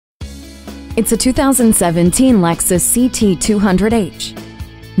It's a 2017 Lexus CT200H.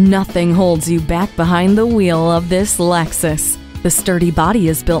 Nothing holds you back behind the wheel of this Lexus. The sturdy body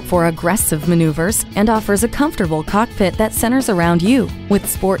is built for aggressive maneuvers and offers a comfortable cockpit that centers around you, with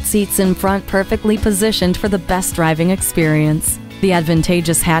sport seats in front perfectly positioned for the best driving experience. The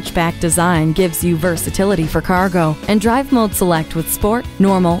advantageous hatchback design gives you versatility for cargo, and drive mode select with Sport,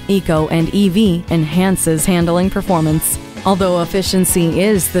 Normal, Eco, and EV enhances handling performance. Although efficiency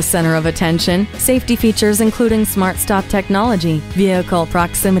is the center of attention, safety features including Smart Stop technology, Vehicle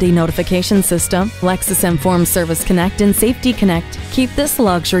Proximity Notification System, Lexus Informed Service Connect, and Safety Connect keep this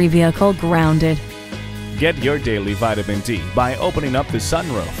luxury vehicle grounded. Get your daily vitamin D by opening up the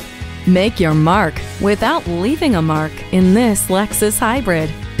sunroof. Make your mark without leaving a mark in this Lexus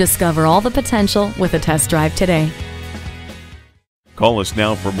Hybrid. Discover all the potential with a test drive today. Call us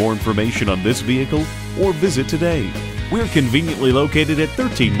now for more information on this vehicle or visit today. We're conveniently located at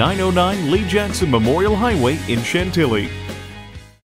 13909 Lee Jackson Memorial Highway in Chantilly.